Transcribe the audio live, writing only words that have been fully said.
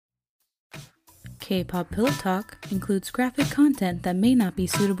K-pop Pillow Talk includes graphic content that may not be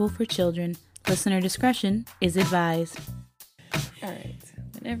suitable for children. Listener discretion is advised. Alright,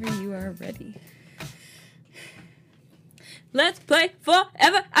 whenever you are ready. Let's play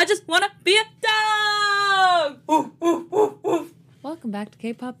forever. I just wanna be a dog. Woof, woof, woof, woof. Welcome back to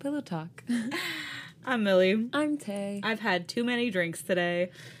K-pop Pillow Talk. I'm Millie. I'm Tay. I've had too many drinks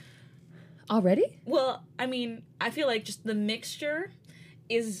today. Already? Well, I mean, I feel like just the mixture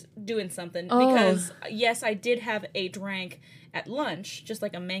is doing something. Oh. Because, yes, I did have a drink at lunch, just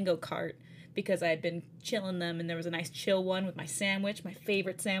like a mango cart, because I had been chilling them, and there was a nice chill one with my sandwich, my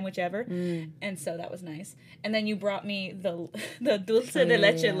favorite sandwich ever. And so that was nice. And then you brought me the dulce de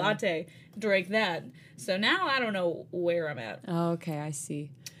leche latte. Drank that. So now I don't know where I'm at. Oh, okay, I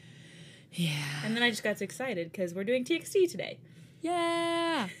see. Yeah. And then I just got so excited because we're doing TXT today.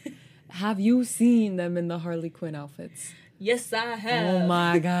 Yeah. Have you seen them in the Harley Quinn outfits? Yes, I have. Oh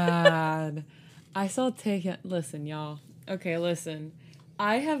my god. I saw Taehyun. Listen, y'all. Okay, listen.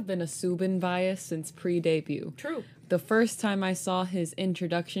 I have been a Subin bias since pre-debut. True. The first time I saw his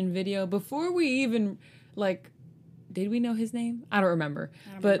introduction video, before we even, did we know his name? I don't remember.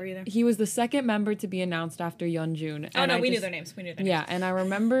 I don't but remember either. He was the second member to be announced after Yeonjun. Oh, no, we knew their names. Yeah, and I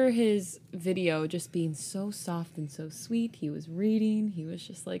remember his video just being so soft and so sweet. He was reading. He was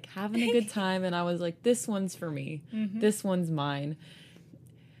just, having a good time. And I was like, this one's for me. Mm-hmm. This one's mine.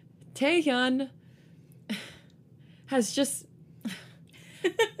 Taehyun has just...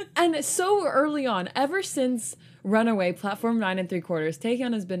 and so early on, ever since Runaway, Platform 9 3/4,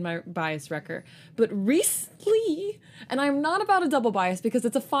 Taehyun has been my bias wrecker. But recently, and I'm not about a double bias because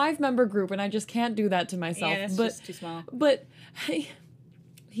it's a 5-member group and I just can't do that to myself. Yeah, that's just too small. But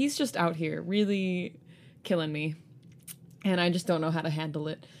he's just out here really killing me. And I just don't know how to handle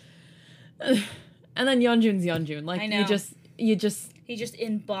it. And then Yeonjun's Yeonjun. I know. He just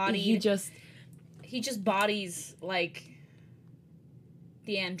embodied... He just bodies,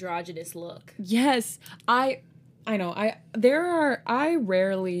 the androgynous look. Yes, I know. I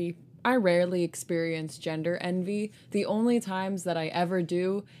rarely experience gender envy. The only times that I ever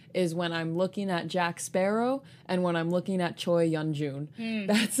do is when I'm looking at Jack Sparrow and when I'm looking at Choi Yeonjun.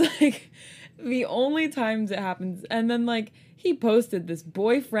 That's the only times it happens. And then he posted this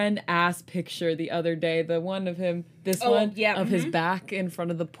boyfriend ass picture the other day, the one of him, of his back in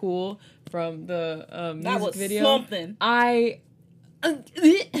front of the pool from the music video. That was something.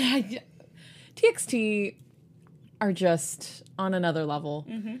 TXT are just on another level.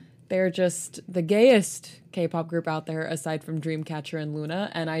 Mm-hmm. They're just the gayest K-pop group out there aside from Dreamcatcher and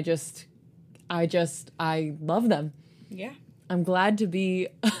Luna, and I love them. Yeah. I'm glad to be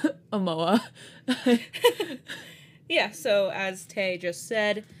a MOA. Yeah, so as Tay just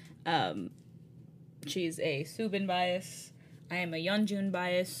said, she's a Subin bias. I am a Yeonjun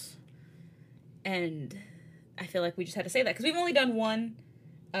bias. And I feel like we just had to say that because we've only done one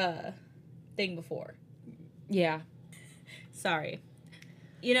thing before. Yeah. Sorry.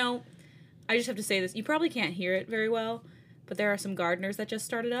 I just have to say this. You probably can't hear it very well, but there are some gardeners that just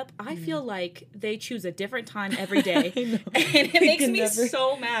started up. I feel like they choose a different time every day. And it makes me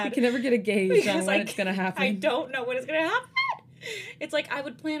so mad. You can never get a gauge on when it's going to happen. I don't know when it's going to happen. It's like I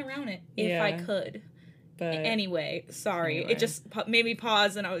would plan around it if I could. But anyway, sorry. It just made me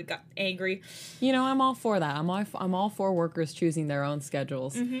pause and I got angry. I'm all for that. I'm all for workers choosing their own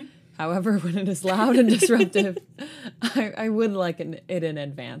schedules. Mm-hmm. However, when it is loud and disruptive, I would like it in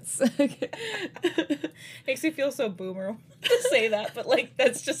advance. Makes me feel so boomer to say that, but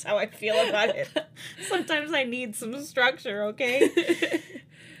that's just how I feel about it. Sometimes I need some structure, okay?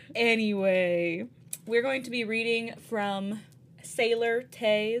 Anyway, we're going to be reading from Sailor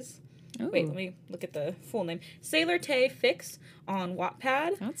Tay's... Ooh. Wait, let me look at the full name. Sailor Tay Fix on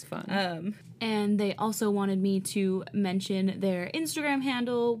Wattpad. That's fun. And they also wanted me to mention their Instagram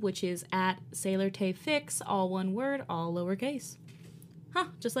handle, which is at SailorTayFix, all one word, all lowercase. Huh,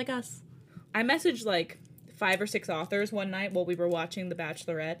 just like us. I messaged 5 or 6 authors one night while we were watching The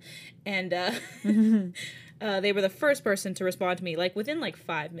Bachelorette, and they were the first person to respond to me, within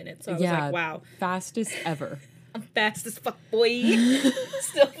 5 minutes. So I was like, wow. Fastest ever. I'm fast as fuck, boy.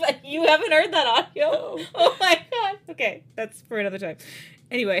 Still, you haven't heard that audio? Oh my god. Okay, that's for another time.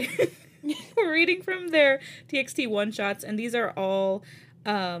 Anyway, we're reading from their TXT one-shots, and these are all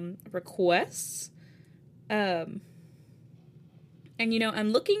requests. And,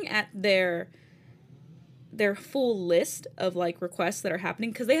 I'm looking at their full list of requests that are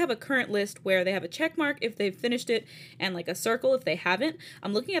happening because they have a current list where they have a check mark if they've finished it and a circle if they haven't.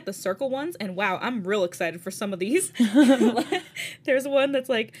 I'm looking at the circle ones and wow, I'm real excited for some of these. There's one that's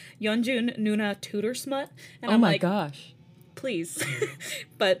Yeonjun Nuna tutor smut and I'm gosh, please.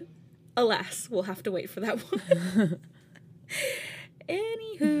 But alas, we'll have to wait for that one.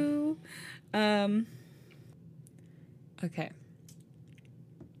 Anywho, Okay.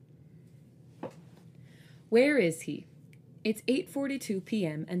 Where is he? It's 8:42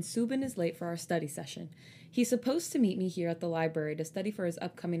 p.m. and Subin is late for our study session. He's supposed to meet me here at the library to study for his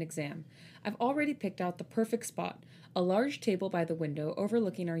upcoming exam. I've already picked out the perfect spot, a large table by the window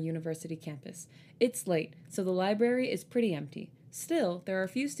overlooking our university campus. It's late, so the library is pretty empty. Still, there are a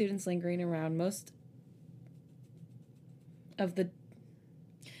few students lingering around the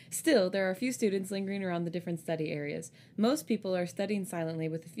different study areas. Most people are studying silently,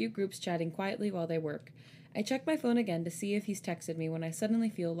 with a few groups chatting quietly while they work. I check my phone again to see if he's texted me when I suddenly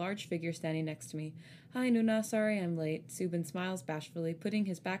feel a large figure standing next to me. Hi, Nuna, sorry I'm late. Subin smiles bashfully, putting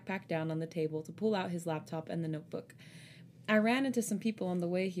his backpack down on the table to pull out his laptop and the notebook. I ran into some people on the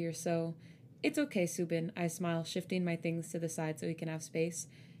way here, so... It's okay, Subin, I smile, shifting my things to the side so he can have space.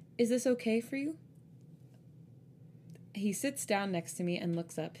 Is this okay for you? He sits down next to me and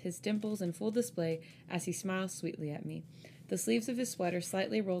looks up, his dimples in full display as he smiles sweetly at me. The sleeves of his sweater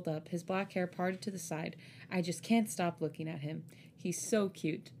slightly rolled up, his black hair parted to the side. I just can't stop looking at him. He's so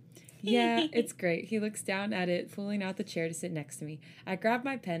cute. Yeah, it's great. He looks down at it, pulling out the chair to sit next to me. I grab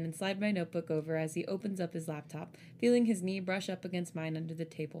my pen and slide my notebook over as he opens up his laptop, feeling his knee brush up against mine under the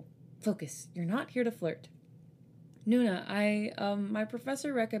table. Focus. You're not here to flirt. Nuna, my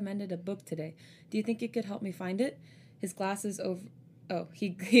professor recommended a book today. Do you think you could help me find it? His glasses over... Oh, he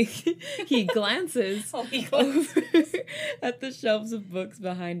glances over at the shelves of books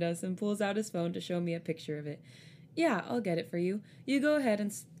behind us and pulls out his phone to show me a picture of it. Yeah, I'll get it for you. You go ahead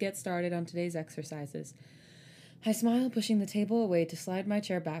and get started on today's exercises. I smile, pushing the table away to slide my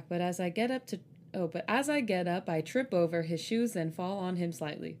chair back, but as I get up, I trip over his shoes and fall on him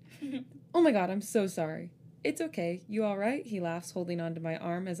slightly. Oh my god, I'm so sorry. It's okay. You all right? He laughs, holding onto my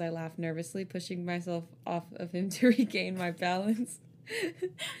arm as I laugh nervously, pushing myself off of him to regain my balance.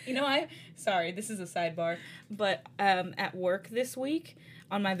 Sorry, this is a sidebar, but at work this week,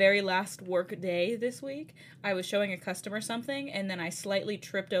 on my very last work day this week, I was showing a customer something, and then I slightly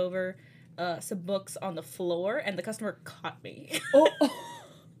tripped over some books on the floor, and the customer caught me. Oh.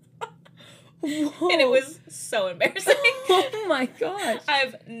 Whoa. And it was so embarrassing. Oh my gosh.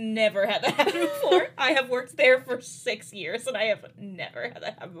 I've never had that happen before. I have worked there for 6 years, and I have never had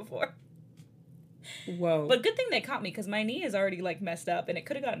that happen before. Whoa. But good thing they caught me, because my knee is already, messed up, and it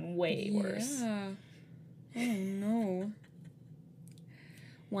could have gotten way worse. Yeah. Oh, no.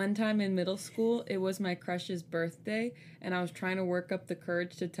 One time in middle school, it was my crush's birthday, and I was trying to work up the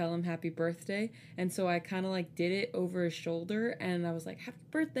courage to tell him happy birthday, and so I kind of, did it over his shoulder, and I was like, happy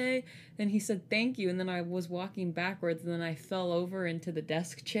birthday, then he said thank you, and then I was walking backwards, and then I fell over into the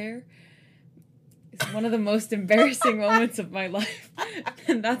desk chair. It's one of the most embarrassing moments of my life,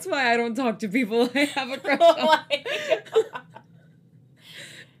 and that's why I don't talk to people I have a crush on.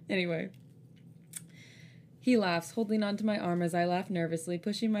 Anyway. He laughs, holding onto my arm as I laugh nervously,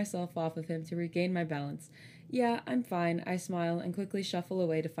 pushing myself off of him to regain my balance. Yeah, I'm fine, I smile and quickly shuffle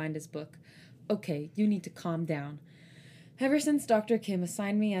away to find his book. Okay, you need to calm down. Ever since Dr. Kim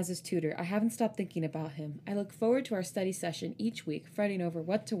assigned me as his tutor, I haven't stopped thinking about him. I look forward to our study session each week, fretting over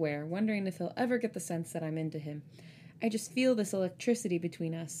what to wear, wondering if he'll ever get the sense that I'm into him. I just feel this electricity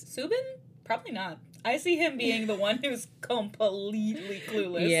between us. Subin? Probably not. I see him being the one who's completely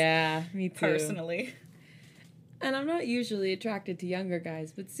clueless. Yeah, me too. Personally. And I'm not usually attracted to younger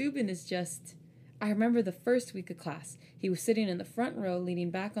guys, but Subin is just... I remember the first week of class. He was sitting in the front row,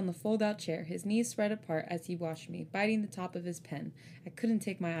 leaning back on the fold-out chair, his knees spread apart as he watched me, biting the top of his pen. I couldn't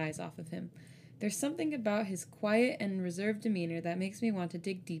take my eyes off of him. There's something about his quiet and reserved demeanor that makes me want to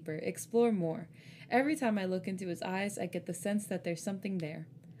dig deeper, explore more. Every time I look into his eyes, I get the sense that there's something there.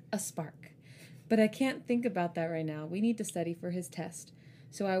 A spark. But I can't think about that right now. We need to study for his test.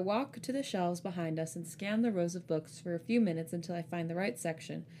 So I walk to the shelves behind us and scan the rows of books for a few minutes until I find the right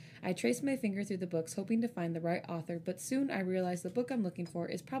section. I trace my finger through the books, hoping to find the right author, but soon I realize the book I'm looking for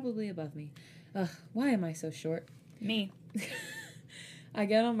is probably above me. Ugh, why am I so short? Me. I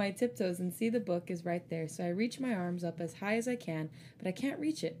get on my tiptoes and see the book is right there, so I reach my arms up as high as I can, but I can't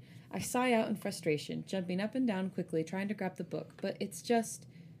reach it. I sigh out in frustration, jumping up and down quickly, trying to grab the book, but it's just...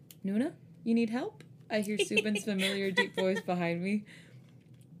 Nuna, you need help? I hear Subin's familiar deep voice behind me.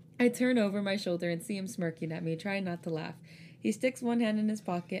 I turn over my shoulder and see him smirking at me, trying not to laugh. He sticks one hand in his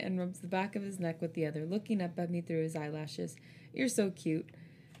pocket and rubs the back of his neck with the other, looking up at me through his eyelashes. You're so cute.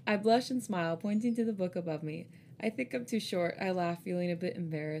 I blush and smile, pointing to the book above me. I think I'm too short. I laugh, feeling a bit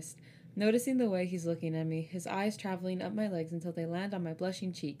embarrassed. Noticing the way he's looking at me, his eyes traveling up my legs until they land on my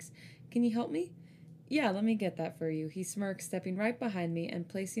blushing cheeks. Can you help me? Yeah, let me get that for you. He smirks, stepping right behind me and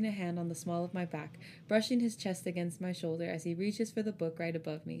placing a hand on the small of my back, brushing his chest against my shoulder as he reaches for the book right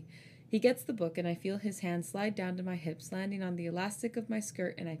above me. He gets the book, and I feel his hand slide down to my hips, landing on the elastic of my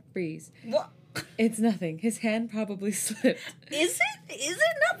skirt, and I freeze. What? It's nothing. His hand probably slipped. Is it? Is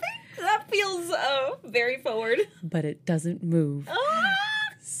it nothing? That feels very forward. But it doesn't move. Ah!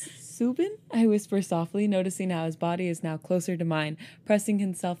 Subin? I whisper softly, noticing how his body is now closer to mine, pressing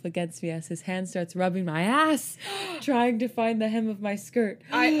himself against me as his hand starts rubbing my ass, trying to find the hem of my skirt.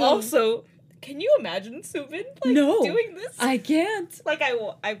 I also... Can you imagine Subin, doing this? I can't. Like,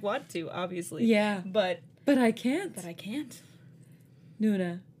 I want to, obviously. Yeah. But I can't. I can't.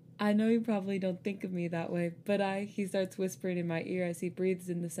 Nuna, I know you probably don't think of me that way, but he starts whispering in my ear as he breathes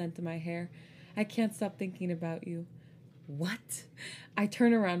in the scent of my hair. I can't stop thinking about you. What? I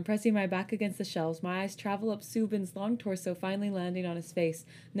turn around, pressing my back against the shelves. My eyes travel up Subin's long torso, finally landing on his face,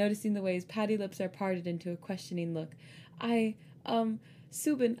 noticing the way his patty lips are parted into a questioning look.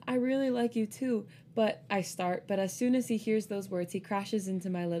 Subin, I really like you too, but as soon as he hears those words, he crashes into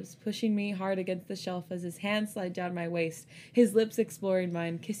my lips, pushing me hard against the shelf as his hands slide down my waist, his lips exploring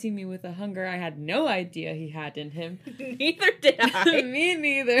mine, kissing me with a hunger I had no idea he had in him. Neither did I. Me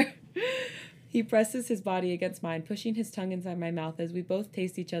neither. He presses his body against mine, pushing his tongue inside my mouth as we both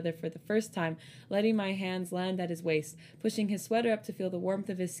taste each other for the first time, letting my hands land at his waist, pushing his sweater up to feel the warmth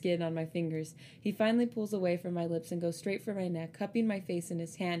of his skin on my fingers. He finally pulls away from my lips and goes straight for my neck, cupping my face in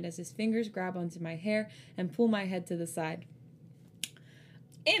his hand as his fingers grab onto my hair and pull my head to the side.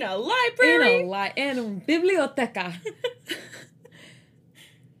 In a library? In a biblioteca.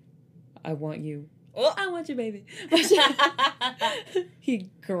 I want you. Oh. I want you, baby. He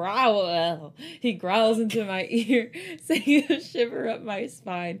growls into my ear, sending a shiver up my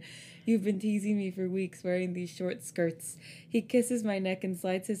spine. You've been teasing me for weeks wearing these short skirts. He kisses my neck and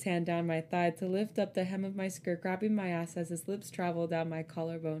slides his hand down my thigh to lift up the hem of my skirt, grabbing my ass as his lips travel down my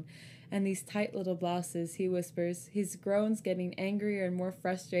collarbone. And these tight little blouses, he whispers, his groans getting angrier and more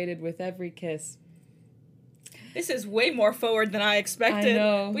frustrated with every kiss. This is way more forward than I expected. I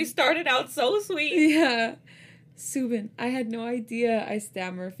know. We started out so sweet. Yeah. Subin, I had no idea, I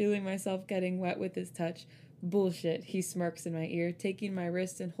stammer, feeling myself getting wet with his touch. Bullshit, he smirks in my ear, taking my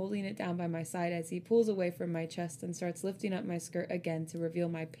wrist and holding it down by my side as he pulls away from my chest and starts lifting up my skirt again to reveal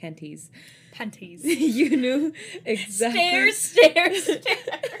my panties. Panties. You knew exactly. Stairs. Do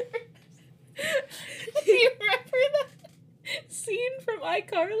you remember that scene from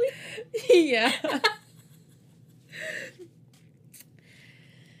iCarly? Yeah.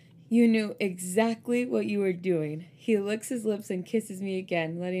 You knew exactly what you were doing. He licks his lips and kisses me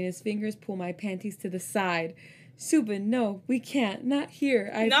again, letting his fingers pull my panties to the side. Subin, no, we can't. Not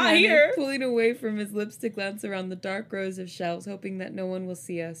here. Not here. Pulling away from his lips to glance around the dark rows of shelves, hoping that no one will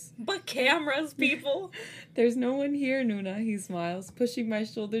see us. But cameras, people. There's no one here, Nuna, he smiles, pushing my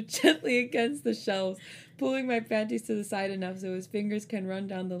shoulder gently against the shelves, pulling my panties to the side enough so his fingers can run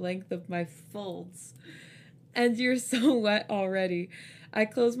down the length of my folds. And you're so wet already. I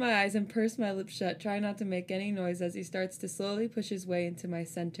close my eyes and purse my lips shut, trying not to make any noise as he starts to slowly push his way into my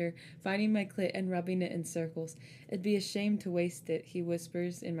center, finding my clit and rubbing it in circles. It'd be a shame to waste it, he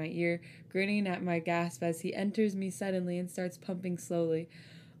whispers in my ear, grinning at my gasp as he enters me suddenly and starts pumping slowly.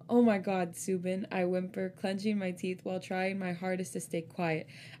 Oh my god, Subin, I whimper, clenching my teeth while trying my hardest to stay quiet.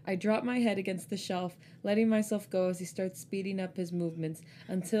 I drop my head against the shelf, letting myself go as he starts speeding up his movements,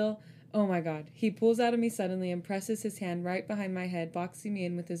 until... Oh my god. He pulls out of me suddenly and presses his hand right behind my head, boxing me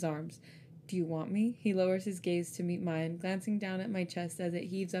in with his arms. Do you want me? He lowers his gaze to meet mine, glancing down at my chest as it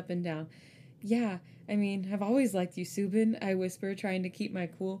heaves up and down. Yeah, I mean, I've always liked you, Subin, I whisper, trying to keep my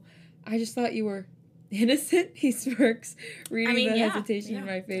cool. I just thought you were innocent, he smirks, reading the hesitation in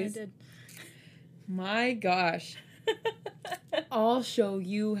my face. I did. My gosh. I'll show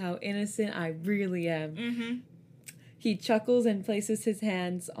you how innocent I really am. Mm-hmm. He chuckles and places his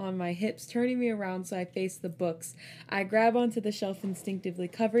hands on my hips, turning me around so I face the books. I grab onto the shelf instinctively,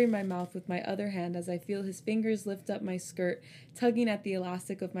 covering my mouth with my other hand as I feel his fingers lift up my skirt, tugging at the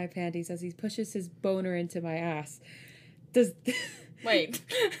elastic of my panties as he pushes his boner into my ass. Wait.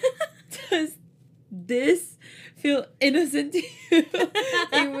 Does this feel innocent to you?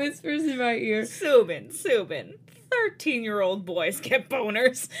 He whispers in my ear. Subin. 13-year-old boys get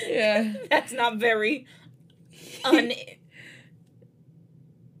boners. Yeah. That's not very... It's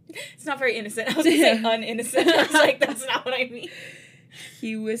not very innocent. I was going to say uninnocent. I was like, that's not what I mean.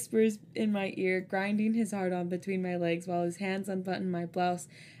 He whispers in my ear, grinding his heart on between my legs while his hands unbutton my blouse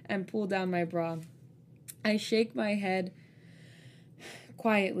and pull down my bra. I shake my head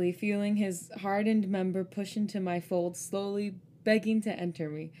quietly, feeling his hardened member push into my folds, slowly begging to enter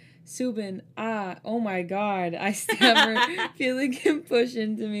me. Subin, oh my god, I stammer, feeling him push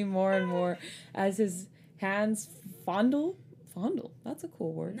into me more and more as his hands fondle, that's a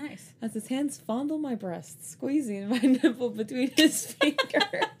cool word. Nice. As his hands fondle my breast, squeezing my nipple between his fingers.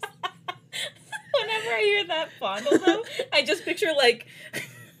 Whenever I hear that fondle, though, I just picture, like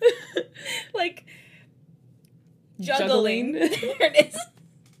juggling. There it is.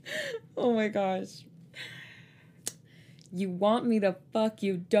 Oh my gosh. You want me to fuck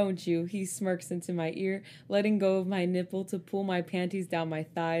you, don't you? He smirks into my ear, letting go of my nipple to pull my panties down my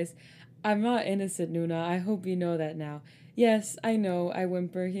thighs. I'm not innocent, Nuna. I hope you know that now. Yes, I know, I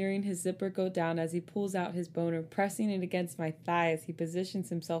whimper, hearing his zipper go down as he pulls out his boner, pressing it against my thigh as he positions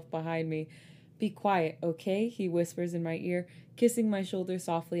himself behind me. Be quiet, okay? He whispers in my ear, kissing my shoulder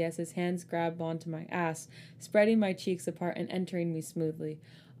softly as his hands grab onto my ass, spreading my cheeks apart and entering me smoothly.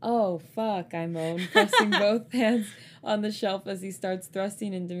 Oh, fuck, I moan, pressing both hands on the shelf as he starts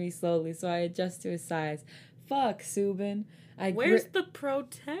thrusting into me slowly, so I adjust to his size. Fuck, Subin. Where's the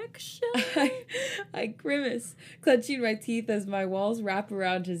protection? I grimace, clenching my teeth as my walls wrap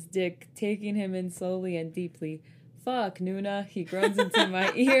around his dick, taking him in slowly and deeply. Fuck, Nuna, he groans into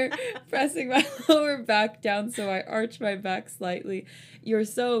my ear, pressing my lower back down so I arch my back slightly. You're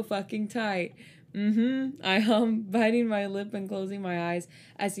so fucking tight. I hum, biting my lip and closing my eyes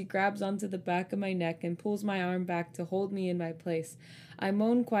as he grabs onto the back of my neck and pulls my arm back to hold me in my place. I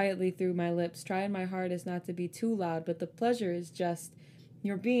moan quietly through my lips, trying my hardest not to be too loud, but the pleasure is just...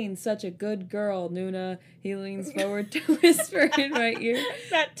 You're being such a good girl, Nuna. He leans forward to whisper in my ear.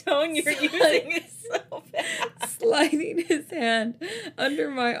 That tone you're using is so bad. Sliding his hand under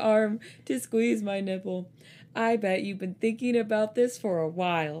my arm to squeeze my nipple. I bet you've been thinking about this for a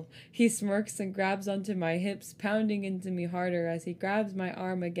while. He smirks and grabs onto my hips, pounding into me harder as he grabs my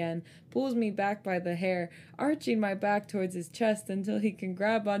arm again, pulls me back by the hair, arching my back towards his chest until he can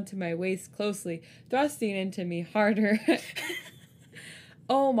grab onto my waist closely, thrusting into me harder.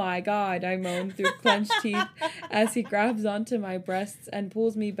 Oh my god, I moan through clenched teeth as he grabs onto my breasts and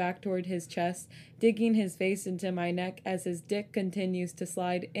pulls me back toward his chest, digging his face into my neck as his dick continues to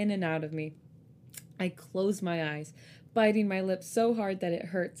slide in and out of me. I close my eyes, biting my lips so hard that it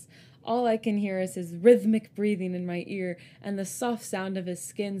hurts. All I can hear is his rhythmic breathing in my ear and the soft sound of his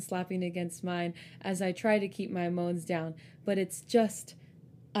skin slapping against mine as I try to keep my moans down. But it's just...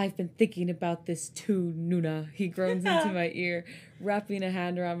 I've been thinking about this too, Nuna. He groans into my ear, wrapping a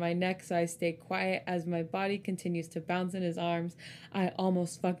hand around my neck so I stay quiet as my body continues to bounce in his arms. I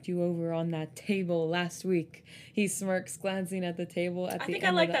almost fucked you over on that table last week. He smirks, glancing at the table at the end of the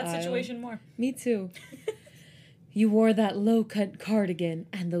aisle. I think I like that situation more. Me too. You wore that low-cut cardigan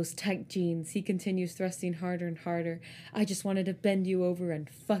and those tight jeans. He continues, thrusting harder and harder. I just wanted to bend you over and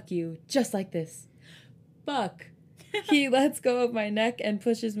fuck you, just like this. Fuck. He lets go of my neck and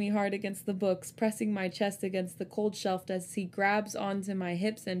pushes me hard against the books, pressing my chest against the cold shelf as he grabs onto my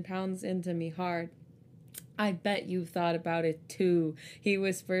hips and pounds into me hard. I bet you've thought about it too, he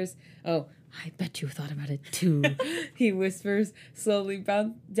whispers. Oh, I bet you thought about it too, he whispers, slowing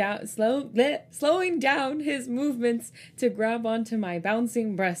down his movements to grab onto my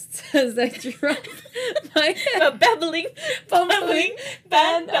bouncing breasts as I drop my head. A bubbling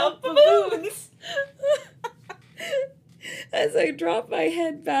band of baboons. As I drop my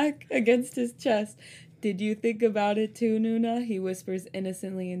head back against his chest. Did you think about it too, Nuna? He whispers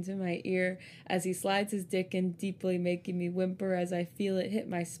innocently into my ear as he slides his dick in deeply, making me whimper as I feel it hit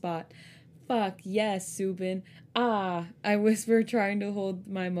my spot. Fuck, yes, Subin. I whisper, trying to hold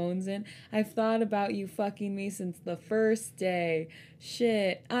my moans in. I've thought about you fucking me since the first day.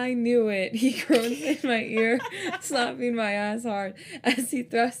 Shit, I knew it. He groans in my ear, slapping my ass hard as he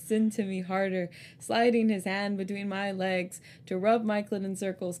thrusts into me harder, sliding his hand between my legs to rub my clit in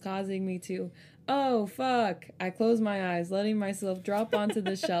circles, causing me to... Oh, fuck. I close my eyes, letting myself drop onto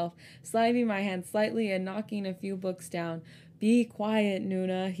the shelf, sliding my hand slightly and knocking a few books down. Be quiet,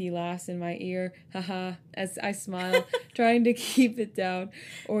 Nuna, he laughs in my ear, haha, as I smile, trying to keep it down.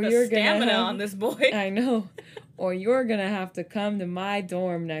 Or you're gonna stamina have... on this boy. I know. Or you're gonna have to come to my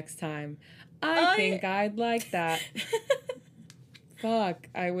dorm next time. I think I'd like that. Fuck,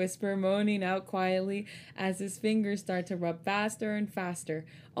 I whisper, moaning out quietly as his fingers start to rub faster and faster.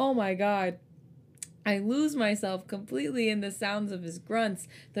 Oh my god. I lose myself completely in the sounds of his grunts,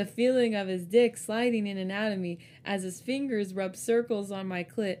 the feeling of his dick sliding in and out of me as his fingers rub circles on my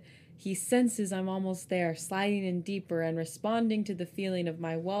clit. He senses I'm almost there, sliding in deeper and responding to the feeling of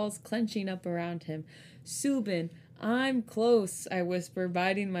my walls clenching up around him. Subin, I'm close, I whisper,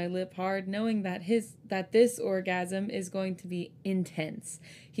 biting my lip hard, knowing that this orgasm is going to be intense.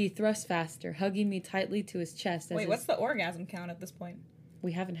 He thrusts faster, hugging me tightly to his chest. Wait, what's the orgasm count at this point?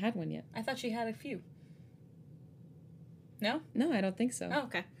 We haven't had one yet. I thought she had a few. No? No, I don't think so. Oh,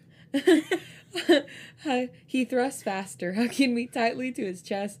 okay. He thrusts faster, hugging me tightly to his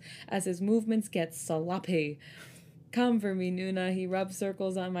chest as his movements get sloppy. Come for me, Nuna. He rubs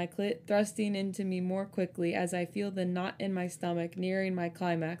circles on my clit, thrusting into me more quickly as I feel the knot in my stomach nearing my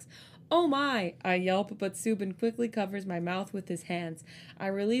climax. Oh my! I yelp, but Subin quickly covers my mouth with his hands. I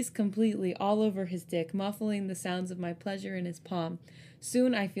release completely all over his dick, muffling the sounds of my pleasure in his palm.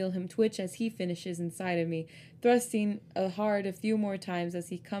 Soon I feel him twitch as he finishes inside of me, thrusting hard a few more times as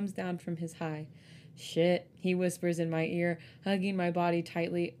he comes down from his high. Shit, he whispers in my ear, hugging my body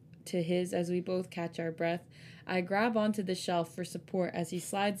tightly to his as we both catch our breath. I grab onto the shelf for support as he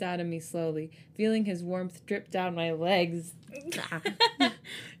slides out of me slowly, feeling his warmth drip down my legs.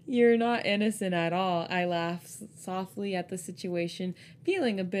 You're not innocent at all. I laugh softly at the situation,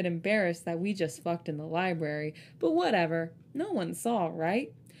 feeling a bit embarrassed that we just fucked in the library. But whatever. No one saw,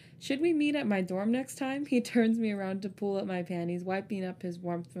 right? Should we meet at my dorm next time? He turns me around to pull up my panties, wiping up his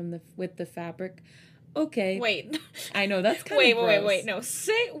warmth with the fabric. Okay. Wait. I know, that's kind of gross. Wait. No,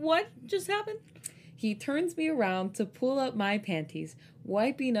 say what just happened? He turns me around to pull up my panties,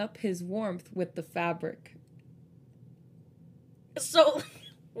 wiping up his warmth with the fabric. So,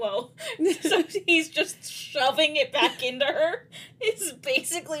 whoa. So he's just shoving it back into her? Is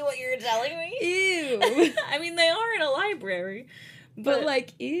basically what you're telling me? Ew. I mean, they are in a library. But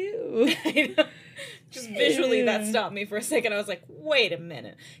like, ew. I know. Just visually, that stopped me for a second. I was like, wait a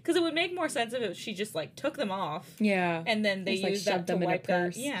minute. Because it would make more sense if she just, like, took them off. Yeah. And then they used that to wipe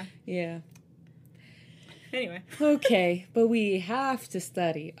that. Yeah. Yeah. Anyway. Okay, but we have to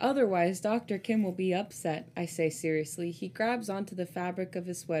study. Otherwise, Dr. Kim will be upset, I say seriously. He grabs onto the fabric of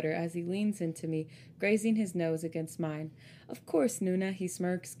his sweater as he leans into me, grazing his nose against mine. Of course, Nuna, he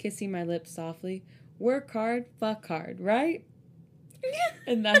smirks, kissing my lips softly. Work hard, fuck hard, right?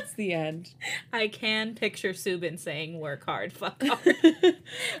 And that's the end. I can picture Subin saying work hard, fuck hard.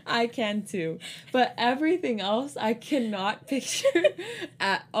 I can too. But everything else I cannot picture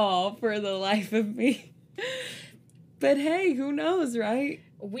at all for the life of me. But hey, who knows, right?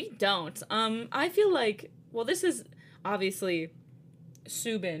 We don't. I feel like, well, this is obviously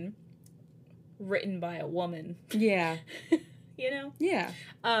Subin written by a woman. Yeah. You know? Yeah.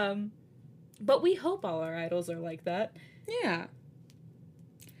 But we hope all our idols are like that. Yeah.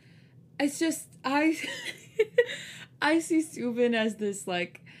 It's just, I see Subin as this,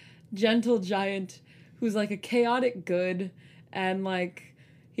 like, gentle giant who's, like, a chaotic good, and, like,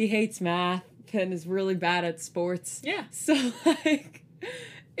 he hates math and is really bad at sports. Yeah. So, like,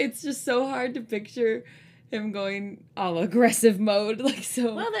 it's just so hard to picture him going all aggressive mode, like,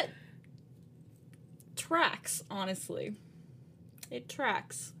 so. Well, that tracks, honestly. It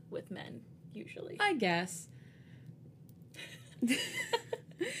tracks with men, usually. I guess.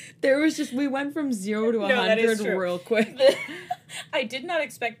 There was just, we went from 0 to 100 real quick. I did not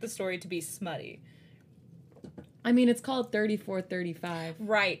expect the story to be smutty. I mean, it's called 3435.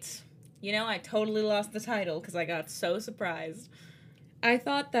 Right. You know, I totally lost the title because I got so surprised. I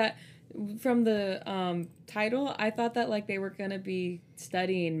thought that, from the title, I thought that, like, they were going to be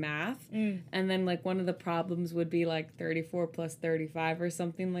studying math, and then, like, one of the problems would be, like, 34 plus 35 or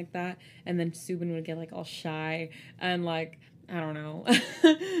something like that, and then Subin would get, like, all shy, and, like, I don't know.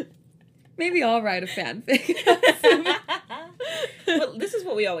 Maybe I'll write a fanfic. Well, this is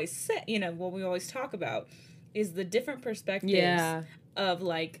what we always say, you know, what we always talk about, is the different perspectives of,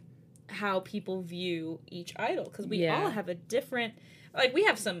 like, how people view each idol. Because we all have a different, like, we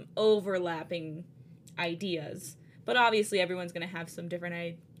have some overlapping ideas, but obviously everyone's going to have some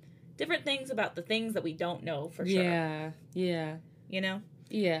different things about the things that we don't know for sure. Yeah. You know?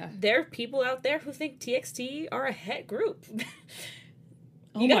 Yeah. There are people out there who think TXT are a het group.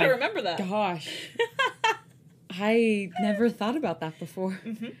 You gotta remember that. Gosh. I never thought about that before.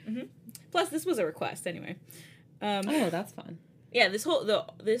 Plus, this was a request anyway. Oh, that's fun. Yeah, this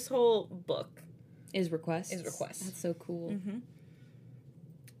whole book is requests. That's so cool.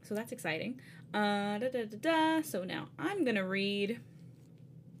 So that's exciting. So now I'm gonna read.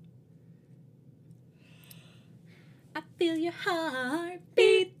 I feel your heart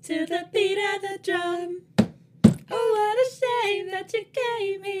beat to the beat of the drum. Oh, what a shame that you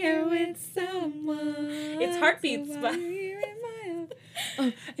came here with someone. It's Heartbeats, but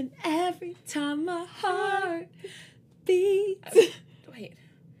and every time my heart beats. Wait.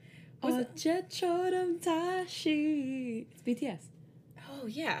 It's BTS. Oh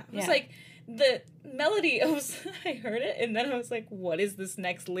yeah. It was like the melody, I heard it, and then I was like, what is this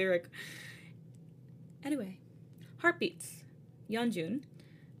next lyric? Anyway, Heartbeats, Yeonjun.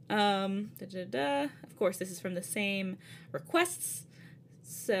 Of course, this is from the same requests.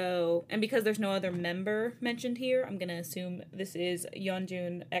 So, and because there's no other member mentioned here, I'm going to assume this is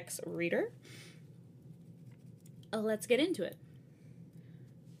Yeonjun X Reader. Let's get into it.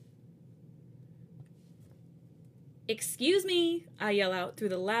 "Excuse me," I yell out through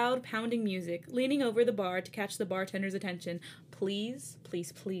the loud, pounding music, leaning over the bar to catch the bartender's attention. Please,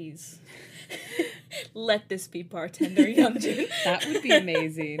 please, please. Let this be bartender Yeonjun. That would be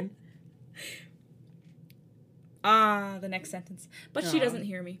amazing. The next sentence. But she doesn't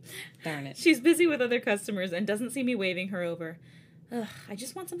hear me. Darn it. She's busy with other customers and doesn't see me waving her over. Ugh, I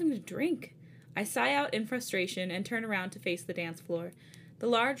just want something to drink. I sigh out in frustration and turn around to face the dance floor. The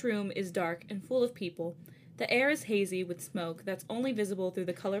large room is dark and full of people. The air is hazy with smoke that's only visible through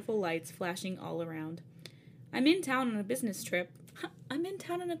the colorful lights flashing all around. I'm in town on a business trip.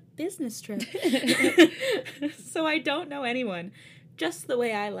 So I don't know anyone. Just the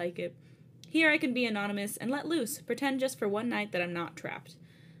way I like it. Here I can be anonymous and let loose, pretend just for one night that I'm not trapped.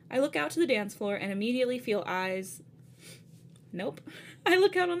 I look out to the dance floor and immediately feel eyes... Nope. I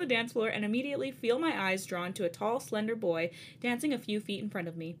look out on the dance floor and immediately feel my eyes drawn to a tall, slender boy dancing a few feet in front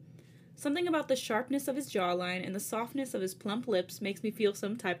of me. Something about the sharpness of his jawline and the softness of his plump lips makes me feel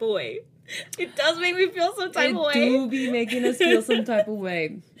some type of way. It does make me feel some type of way. It do be making us feel some type of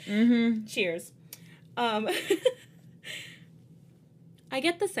way. Mm-hmm. Cheers. I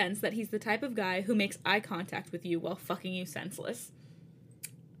get the sense that he's the type of guy who makes eye contact with you while fucking you senseless.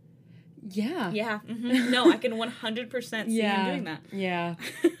 Yeah. Yeah. Mm-hmm. No, I can 100% see him doing that. Yeah.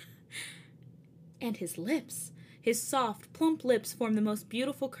 And his lips. His soft, plump lips form the most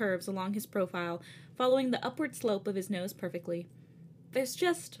beautiful curves along his profile, following the upward slope of his nose perfectly. There's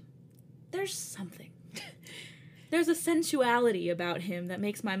something. There's a sensuality about him that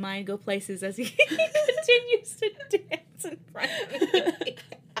makes my mind go places as he continues to dance in front of me.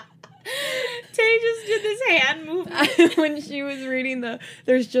 Tay just did this hand movement. When she was reading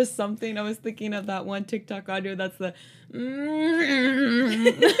There's Just Something, I was thinking of that one TikTok audio that's the...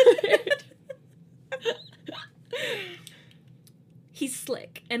 He's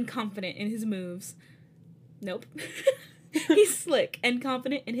slick and confident in his moves. Nope. He's slick and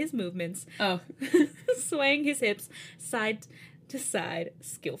confident in his movements. Oh. Swaying his hips side to side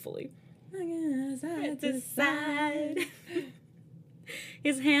skillfully. Side to side.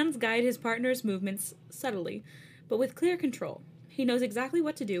 His hands guide his partner's movements subtly, but with clear control. He knows exactly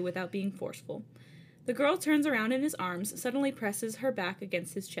what to do without being forceful. The girl turns around in his arms, suddenly presses her back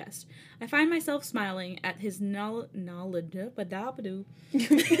against his chest. I find myself smiling at his No.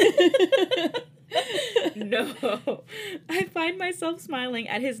 I find myself smiling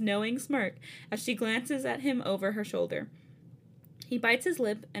at his knowing smirk as she glances at him over her shoulder. He bites his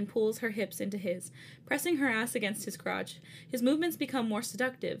lip and pulls her hips into his, pressing her ass against his crotch. His movements become more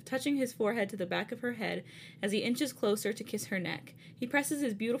seductive, touching his forehead to the back of her head as he inches closer to kiss her neck. He presses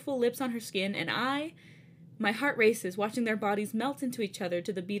his beautiful lips on her skin, and my heart races, watching their bodies melt into each other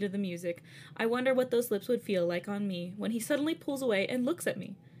to the beat of the music. I wonder what those lips would feel like on me when he suddenly pulls away and looks at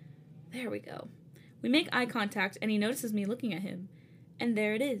me. There we go. We make eye contact, and he notices me looking at him. And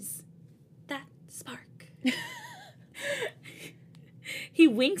there it is. That spark. He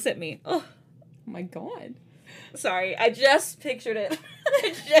winks at me. Oh my God. Sorry, I just pictured it.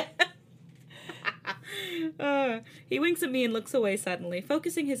 He winks at me and looks away suddenly,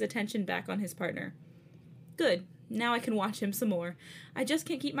 focusing his attention back on his partner. Good. Now I can watch him some more. I just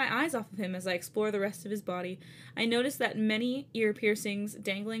can't keep my eyes off of him as I explore the rest of his body. I notice that many ear piercings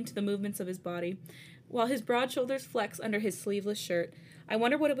dangling to the movements of his body, while his broad shoulders flex under his sleeveless shirt. I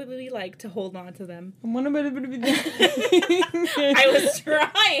wonder what it would be like to hold on to them. I wonder what it would be like. I was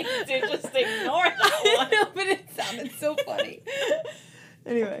trying to just ignore that one. No, but it sounded so funny.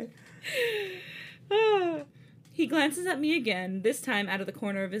 Anyway. He glances at me again, this time out of the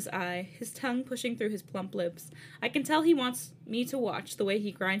corner of his eye, his tongue pushing through his plump lips. I can tell he wants me to watch the way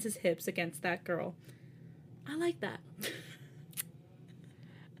he grinds his hips against that girl. I like that.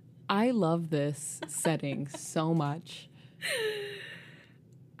 I love this setting so much.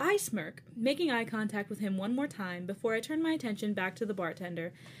 I smirk, making eye contact with him one more time before I turn my attention back to the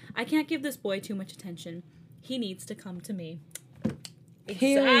bartender. I can't give this boy too much attention. He needs to come to me.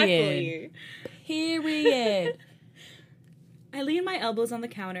 Period. Period. I lean my elbows on the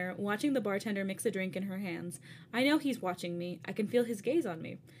counter, watching the bartender mix a drink in her hands. I know he's watching me. I can feel his gaze on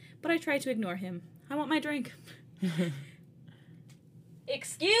me. But I try to ignore him. I want my drink.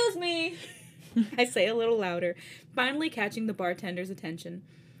 Excuse me, I say a little louder, finally catching the bartender's attention.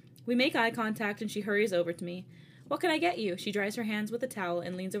 We make eye contact and she hurries over to me. What can I get you? She dries her hands with a towel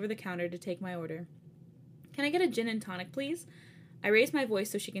and leans over the counter to take my order. Can I get a gin and tonic, please? I raise my voice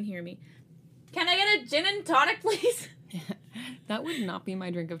so she can hear me. Can I get a gin and tonic, please? That would not be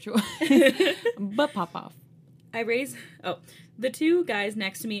my drink of choice. But pop off. The two guys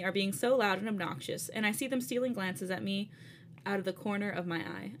next to me are being so loud and obnoxious, and I see them stealing glances at me out of the corner of my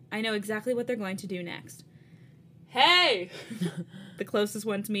eye. I know exactly what they're going to do next. Hey! The closest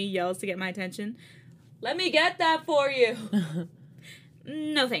one to me yells to get my attention. Let me get that for you!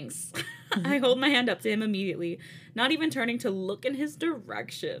 No thanks. I hold my hand up to him immediately, not even turning to look in his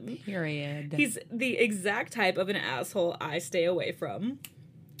direction. Period. He's the exact type of an asshole I stay away from.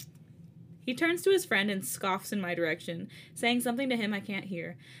 He turns to his friend and scoffs in my direction, saying something to him I can't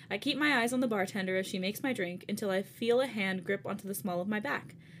hear. I keep my eyes on the bartender as she makes my drink until I feel a hand grip onto the small of my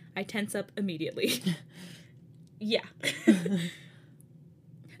back. I tense up immediately. Yeah.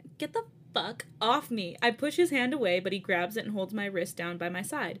 Get the fuck off me. I push his hand away, but he grabs it and holds my wrist down by my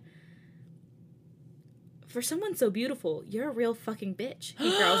side. For someone so beautiful, you're a real fucking bitch,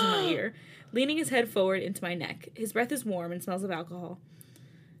 he growls in my ear, leaning his head forward into my neck. His breath is warm and smells of alcohol.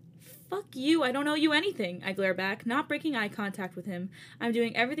 Fuck you, I don't owe you anything, I glare back, not breaking eye contact with him. I'm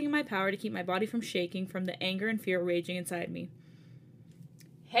doing everything in my power to keep my body from shaking from the anger and fear raging inside me.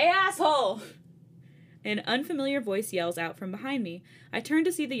 Hey, asshole! An unfamiliar voice yells out from behind me. I turn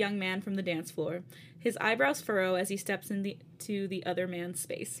to see the young man from the dance floor. His eyebrows furrow as he steps into the other man's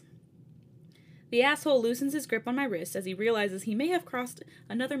space. The asshole loosens his grip on my wrist as he realizes he may have crossed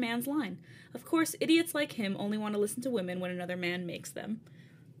another man's line. Of course, idiots like him only want to listen to women when another man makes them.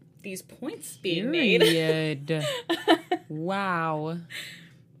 These points being made. Wow.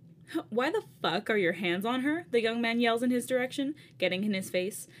 Why the fuck are your hands on her? The young man yells in his direction, getting in his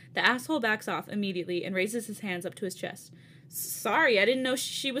face. The asshole backs off immediately and raises his hands up to his chest. Sorry, I didn't know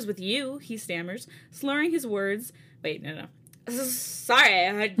she was with you, he stammers, slurring his words. Wait, no. Sorry,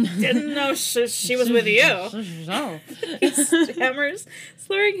 I didn't know she was with you. He stammers,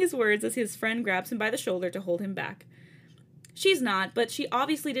 slurring his words as his friend grabs him by the shoulder to hold him back. She's not, but she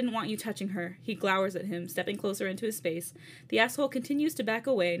obviously didn't want you touching her. He glowers at him, stepping closer into his space. The asshole continues to back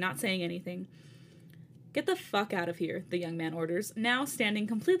away, not saying anything. Get the fuck out of here, the young man orders, now standing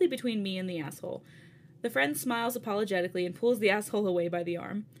completely between me and the asshole. The friend smiles apologetically and pulls the asshole away by the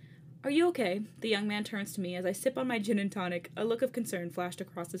arm. Are you okay? The young man turns to me as I sip on my gin and tonic, a look of concern flashed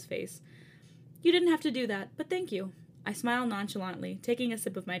across his face. You didn't have to do that, but thank you. I smile nonchalantly, taking a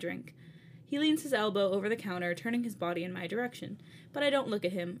sip of my drink. He leans his elbow over the counter, turning his body in my direction, but I don't look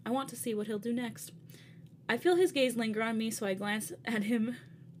at him. I want to see what he'll do next. I feel his gaze linger on me, so I glance at him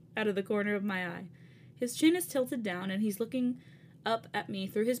out of the corner of my eye. His chin is tilted down, and he's looking up at me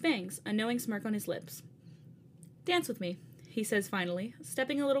through his bangs, a knowing smirk on his lips. Dance with me, he says finally,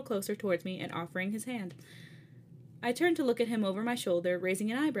 stepping a little closer towards me and offering his hand. I turn to look at him over my shoulder, raising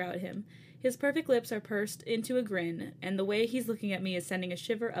an eyebrow at him. His perfect lips are pursed into a grin, and the way he's looking at me is sending a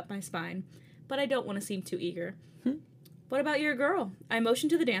shiver up my spine, but I don't want to seem too eager. What about your girl? I motion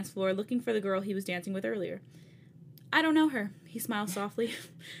to the dance floor, looking for the girl he was dancing with earlier. I don't know her, he smiles softly.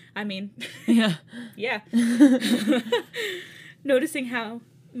 I mean, Yeah. yeah. Noticing how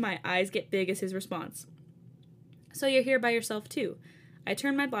my eyes get big as his response. So you're here by yourself, too. I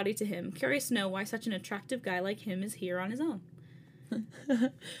turn my body to him, curious to know why such an attractive guy like him is here on his own.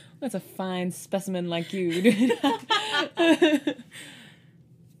 That's a fine specimen like you, dude.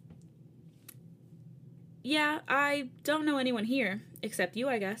 Yeah, I don't know anyone here, except you,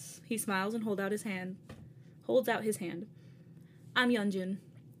 I guess. He smiles and holds out his hand. I'm Yeonjun.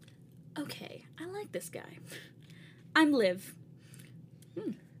 Okay, I like this guy. I'm Liv.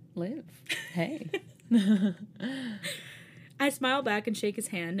 Liv. Hey. I smile back and shake his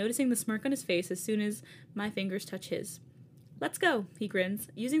hand, noticing the smirk on his face as soon as my fingers touch his. Let's go, he grins,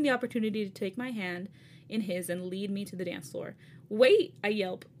 using the opportunity to take my hand in his and lead me to the dance floor. Wait, I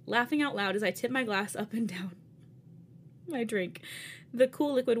yelp, laughing out loud as I tip my glass up and down my drink. The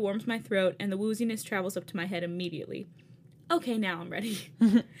cool liquid warms my throat, and the wooziness travels up to my head immediately. Okay, now I'm ready.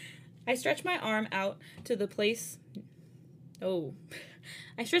 I stretch my arm out to place the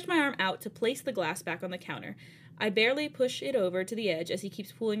glass back on the counter. I barely push it over to the edge as he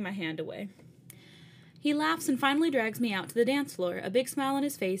keeps pulling my hand away. He laughs and finally drags me out to the dance floor, a big smile on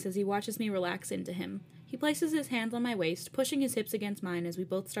his face as he watches me relax into him. He places his hands on my waist, pushing his hips against mine as we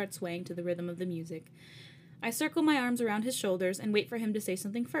both start swaying to the rhythm of the music. I circle my arms around his shoulders and wait for him to say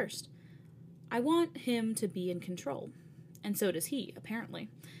something first. I want him to be in control. And so does he, apparently.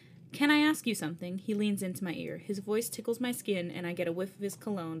 Can I ask you something? He leans into my ear. His voice tickles my skin, and I get a whiff of his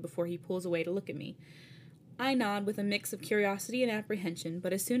cologne before he pulls away to look at me. I nod with a mix of curiosity and apprehension,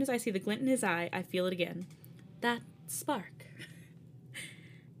 but as soon as I see the glint in his eye, I feel it again. That spark.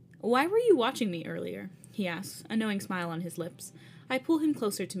 Why were you watching me earlier? He asks, a knowing smile on his lips. I pull him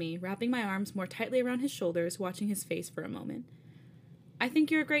closer to me, wrapping my arms more tightly around his shoulders, watching his face for a moment. I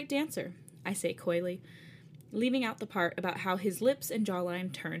think you're a great dancer, I say coyly, leaving out the part about how his lips and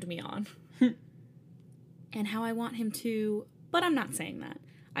jawline turned me on. And how I want him to... But I'm not saying that.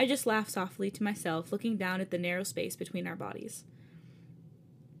 I just laugh softly to myself, looking down at the narrow space between our bodies.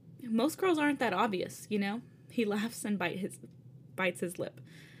 Most girls aren't that obvious, you know? He laughs and bites his lip.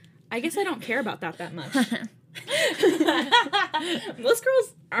 I guess I don't care about that much. Most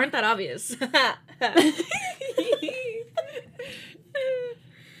girls aren't that obvious.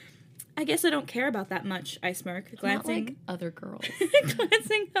 I guess I don't care about that much, I smirk, glancing... Not like other girls.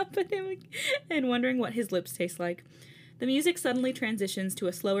 glancing up at him and wondering what his lips taste like. The music suddenly transitions to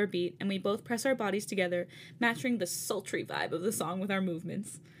a slower beat, and we both press our bodies together, matching the sultry vibe of the song with our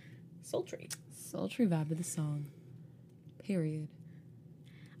movements. Sultry. Sultry vibe of the song. Period.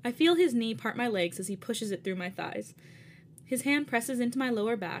 I feel his knee part my legs as he pushes it through my thighs. His hand presses into my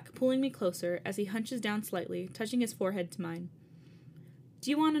lower back, pulling me closer as he hunches down slightly, touching his forehead to mine.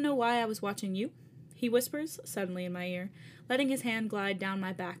 Do you want to know why I was watching you? He whispers, suddenly in my ear, letting his hand glide down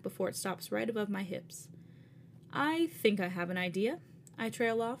my back before it stops right above my hips. I think I have an idea, I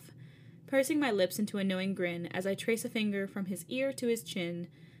trail off, pursing my lips into a knowing grin as I trace a finger from his ear to his chin,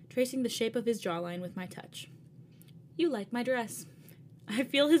 tracing the shape of his jawline with my touch. You like my dress. I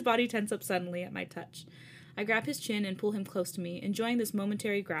feel his body tense up suddenly at my touch. I grab his chin and pull him close to me, enjoying this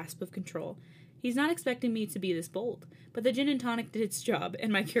momentary grasp of control. He's not expecting me to be this bold, but the gin and tonic did its job,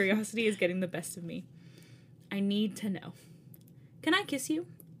 and my curiosity is getting the best of me. I need to know. Can I kiss you?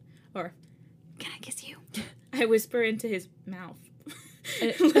 Or, can I kiss you? I whisper into his mouth.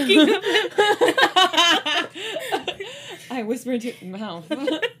 Looking up I whisper into his mouth.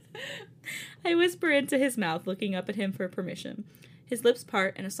 I whisper into his mouth, looking up at him for permission. His lips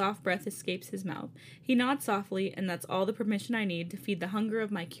part and a soft breath escapes his mouth. He nods softly, and that's all the permission I need to feed the hunger of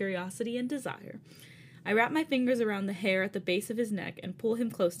my curiosity and desire. I wrap my fingers around the hair at the base of his neck and pull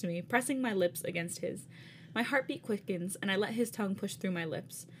him close to me, pressing my lips against his. My heartbeat quickens, and I let his tongue push through my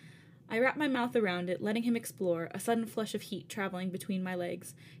lips. I wrap my mouth around it, letting him explore, a sudden flush of heat traveling between my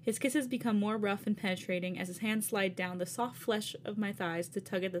legs. His kisses become more rough and penetrating as his hands slide down the soft flesh of my thighs to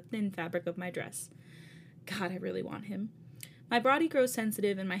tug at the thin fabric of my dress. God, I really want him. My body grows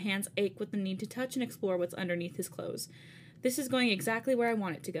sensitive and my hands ache with the need to touch and explore what's underneath his clothes. This is going exactly where I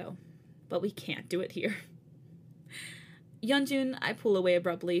want it to go. But we can't do it here. Yeonjun, I pull away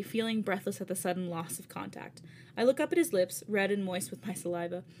abruptly, feeling breathless at the sudden loss of contact. I look up at his lips, red and moist with my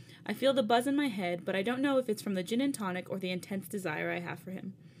saliva. I feel the buzz in my head, but I don't know if it's from the gin and tonic or the intense desire I have for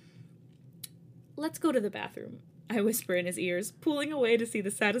him. Let's go to the bathroom, I whisper in his ears, pulling away to see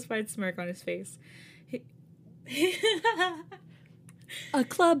the satisfied smirk on his face. A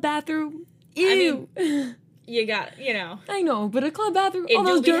club bathroom? Ew. I mean, you got, you know. I know, but a club bathroom, It all do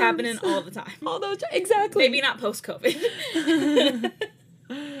those be germs. happening all the time. All those exactly. Maybe not post-COVID.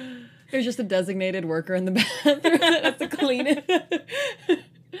 There's just a designated worker in the bathroom that has to clean it.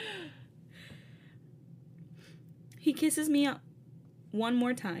 He kisses me one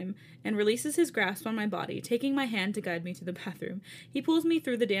more time and releases his grasp on my body, taking my hand to guide me to the bathroom. He pulls me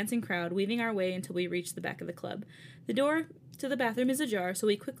through the dancing crowd, weaving our way until we reach the back of the club. The door to the bathroom is ajar, so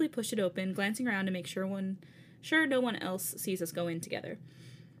we quickly push it open, glancing around to make sure no one else sees us go in together.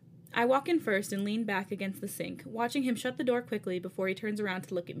 I walk in first and lean back against the sink, watching him shut the door quickly before he turns around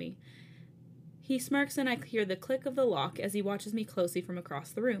to look at me. He smirks and I hear the click of the lock as he watches me closely from across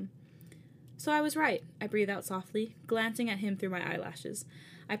the room. So I was right, I breathe out softly, glancing at him through my eyelashes.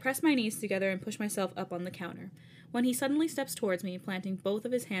 I press my knees together and push myself up on the counter, when he suddenly steps towards me, planting both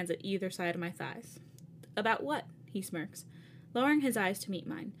of his hands at either side of my thighs. About what? He smirks, lowering his eyes to meet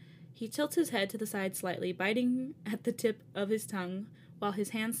mine. He tilts his head to the side slightly, biting at the tip of his tongue, while his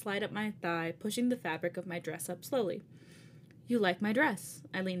hands slide up my thigh, pushing the fabric of my dress up slowly. You like my dress,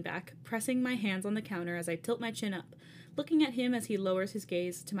 I lean back, pressing my hands on the counter as I tilt my chin up, looking at him as he lowers his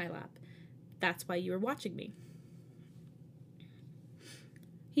gaze to my lap. That's why you were watching me.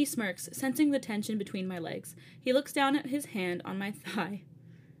 He smirks, sensing the tension between my legs. He looks down at his hand on my thigh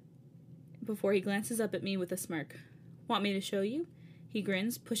before he glances up at me with a smirk. Want me to show you? He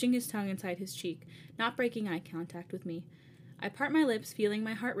grins, pushing his tongue inside his cheek, not breaking eye contact with me. I part my lips, feeling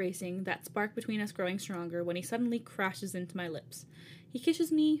my heart racing, that spark between us growing stronger, when he suddenly crashes into my lips. He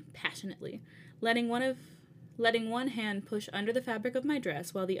kisses me passionately, letting one hand push under the fabric of my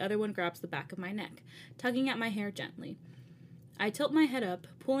dress while the other one grabs the back of my neck, tugging at my hair gently. I tilt my head up,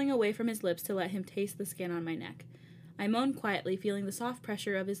 pulling away from his lips to let him taste the skin on my neck. I moan quietly, feeling the soft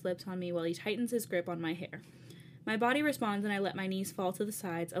pressure of his lips on me while he tightens his grip on my hair. My body responds and I let my knees fall to the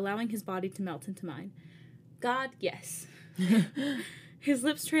sides, allowing his body to melt into mine. God, yes. His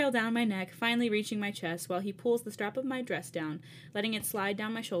lips trail down my neck, finally reaching my chest, while he pulls the strap of my dress down, letting it slide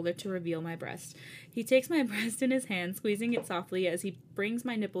down my shoulder to reveal my breast. He takes my breast in his hand, squeezing it softly as he brings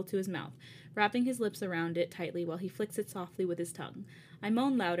my nipple to his mouth, wrapping his lips around it tightly while he flicks it softly with his tongue. I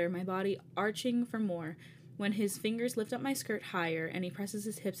moan louder, my body arching for more, when his fingers lift up my skirt higher and he presses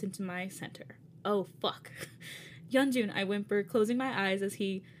his hips into my center. Oh, fuck. Yeonjun, I whimper, closing my eyes as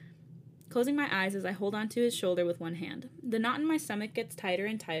I hold onto his shoulder with one hand. The knot in my stomach gets tighter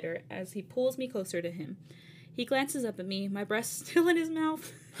and tighter as he pulls me closer to him. He glances up at me, my breast still in his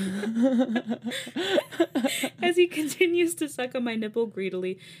mouth, as he continues to suck on my nipple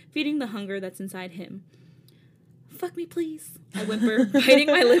greedily, feeding the hunger that's inside him. Fuck me, please, I whimper, biting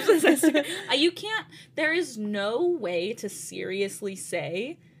my lips as I start. There is no way to seriously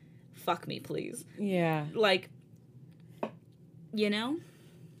say, fuck me, please. Yeah. Like, you know?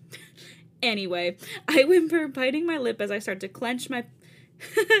 Anyway, I whimper, biting my lip as I start to clench my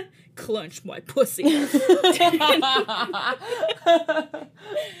pussy.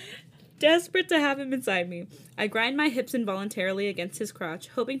 Desperate to have him inside me, I grind my hips involuntarily against his crotch,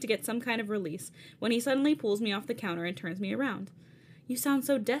 hoping to get some kind of release, when he suddenly pulls me off the counter and turns me around. You sound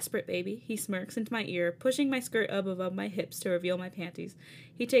so desperate, baby, he smirks into my ear, pushing my skirt up above my hips to reveal my panties.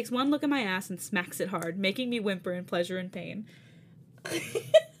 He takes one look at my ass and smacks it hard, making me whimper in pleasure and pain.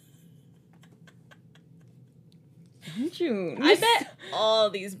 June. I bet all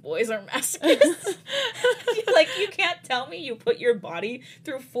these boys are masochists. Like, you can't tell me you put your body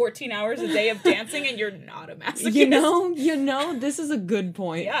through 14 hours a day of dancing and you're not a masochist. You know, this is a good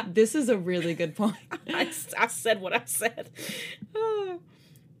point. Yeah. This is a really good point. I said what I said.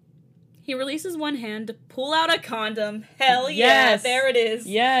 He releases one hand to pull out a condom. Hell yeah, Yes. there it is.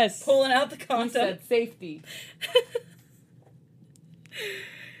 Yes. Pulling out the condom. He said safety.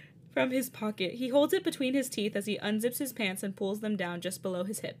 From his pocket. He holds it between his teeth as he unzips his pants and pulls them down just below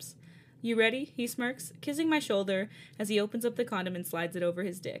his hips. You ready? He smirks, kissing my shoulder as he opens up the condom and slides it over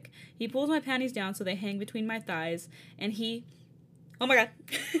his dick. He pulls my panties down so they hang between my thighs, and he... Oh my god.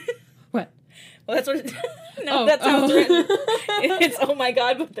 What? Well, that's what it... No, that's how it's written. It's oh my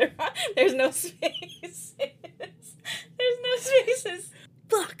god, but there's no spaces. There's no spaces.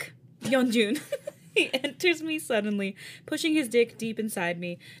 Fuck. Yeonjun. He enters me suddenly, pushing his dick deep inside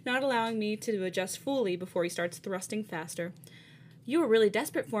me, not allowing me to adjust fully before he starts thrusting faster. You were really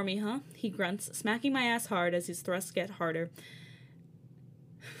desperate for me, huh? He grunts, smacking my ass hard as his thrusts get harder.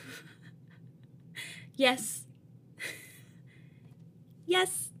 Yes.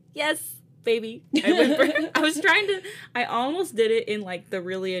 Yes, baby. I whimper. I almost did it in, like, the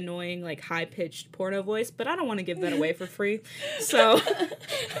really annoying, like, high-pitched porno voice, but I don't want to give that away for free, so...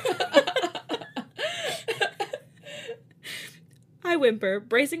 I whimper,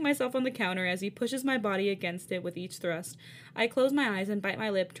 bracing myself on the counter as he pushes my body against it with each thrust. I close my eyes and bite my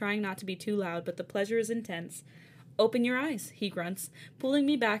lip, trying not to be too loud, but the pleasure is intense. Open your eyes, he grunts, pulling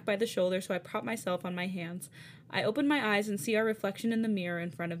me back by the shoulder so I prop myself on my hands. I open my eyes and see our reflection in the mirror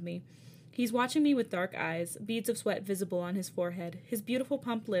in front of me. He's watching me with dark eyes, beads of sweat visible on his forehead, his beautiful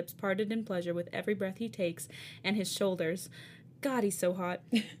plump lips parted in pleasure with every breath he takes, and his shoulders. God, he's so hot.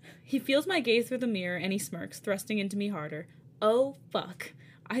 He feels my gaze through the mirror and he smirks, thrusting into me harder. Oh, fuck.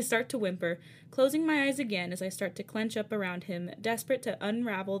 I start to whimper, closing my eyes again as I start to clench up around him, desperate to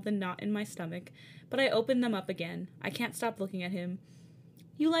unravel the knot in my stomach. But I open them up again. I can't stop looking at him.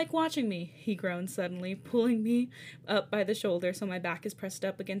 You like watching me, he groans suddenly, pulling me up by the shoulder so my back is pressed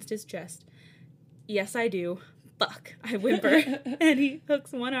up against his chest. Yes, I do. Fuck, I whimper, and he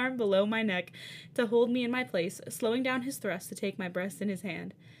hooks one arm below my neck to hold me in my place, slowing down his thrust to take my breast in his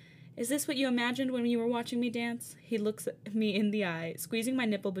hand. Is this what you imagined when you were watching me dance? He looks at me in the eye, squeezing my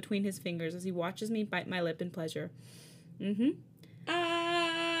nipple between his fingers as he watches me bite my lip in pleasure. Mm-hmm.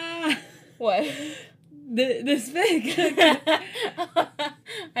 Ah! What? This big.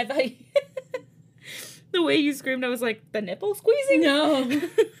 I thought the way you screamed, I was like, the nipple squeezing? No.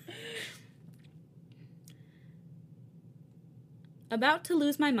 About to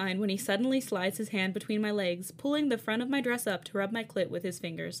lose my mind when he suddenly slides his hand between my legs, pulling the front of my dress up to rub my clit with his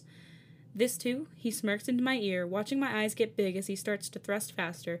fingers. This too? He smirks into my ear, watching my eyes get big as he starts to thrust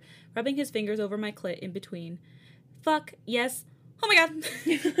faster, rubbing his fingers over my clit in between. Fuck, yes. Oh my god!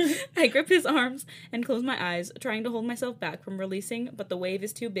 I grip his arms and close my eyes, trying to hold myself back from releasing, but the wave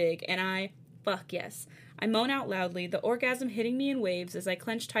is too big, and I Fuck yes. I moan out loudly, the orgasm hitting me in waves as I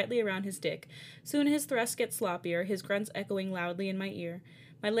clench tightly around his dick. Soon his thrusts get sloppier, his grunts echoing loudly in my ear.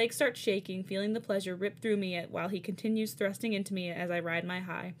 My legs start shaking, feeling the pleasure rip through me while he continues thrusting into me as I ride my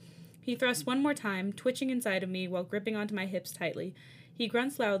high. He thrusts one more time, twitching inside of me while gripping onto my hips tightly. He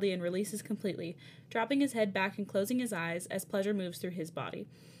grunts loudly and releases completely, dropping his head back and closing his eyes as pleasure moves through his body.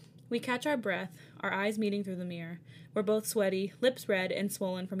 We catch our breath, our eyes meeting through the mirror. We're both sweaty, lips red and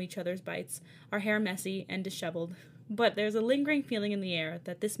swollen from each other's bites, our hair messy and disheveled. But there's a lingering feeling in the air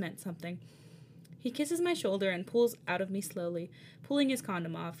that this meant something. He kisses my shoulder and pulls out of me slowly, pulling his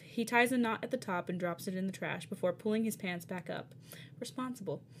condom off. He ties a knot at the top and drops it in the trash before pulling his pants back up.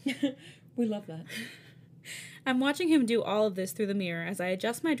 Responsible. We love that. I'm watching him do all of this through the mirror as I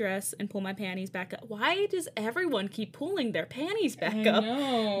adjust my dress and pull my panties back up. Why does everyone keep pulling their panties back up?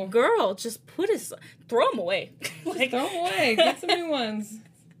 No. Girl, just throw them away. Like, throw them away. Get some new ones.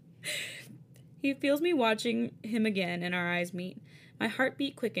 He feels me watching him again and our eyes meet. My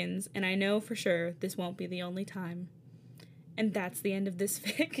heartbeat quickens and I know for sure this won't be the only time. And that's the end of this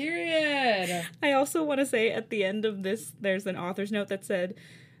fic. Period. I also want to say at the end of this, there's an author's note that said,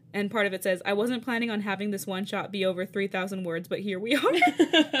 and part of it says, I wasn't planning on having this one shot be over 3,000 words, but here we are.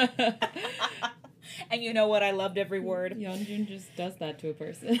 And you know what? I loved every word. Yeonjun just does that to a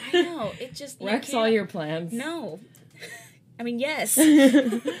person. I know. It just... wrecks all your plans. No. I mean, yes.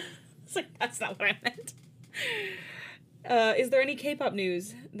 It's like, that's not what I meant. Is there any K-pop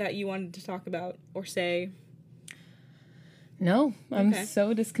news that you wanted to talk about or say? No, I'm Okay.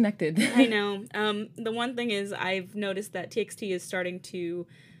 so disconnected. I know. The one thing is I've noticed that TXT is starting to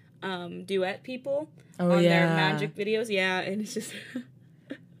duet people on their magic videos. Yeah, and it's just...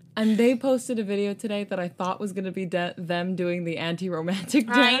 And they posted a video today that I thought was going to be them doing the anti-romantic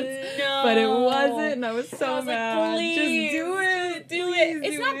dance. I know. But it wasn't, and I was so I was mad. like, please, just do it. Do Please it.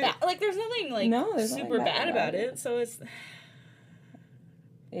 It's do not it. bad. Like, there's nothing, there's super nothing bad about it. So it's...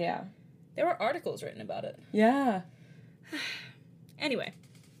 Yeah. There were articles written about it. Yeah. Anyway.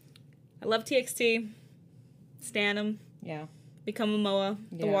 I love TXT. Stan 'em. Yeah. Become a MOA.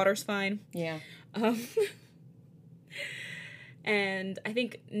 The Yeah. water's fine. Yeah. And I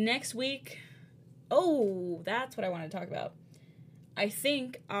think next week... Oh, that's what I want to talk about. I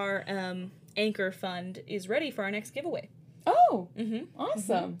think our Anchor Fund is ready for our next giveaway. Oh, Mm-hmm.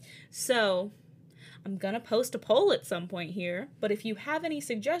 awesome. So, I'm gonna post a poll at some point here, but if you have any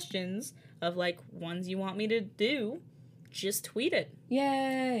suggestions of, ones you want me to do, just tweet it.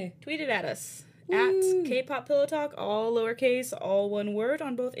 Yay. Tweet it at us. Woo. At K-Pop Pillow Talk, all lowercase, all one word,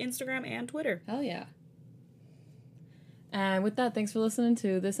 on both Instagram and Twitter. Hell yeah. And with that, thanks for listening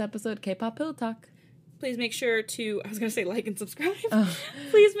to this episode of K-Pop Pillow Talk. Please make sure to, I was gonna say like and subscribe. Oh.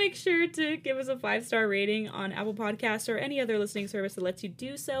 Please make sure to give us a 5-star rating on Apple Podcasts or any other listening service that lets you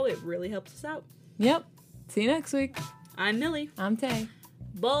do so. It really helps us out. Yep. See you next week. I'm Millie. I'm Tay.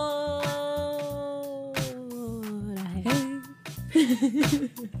 Bye. Hey.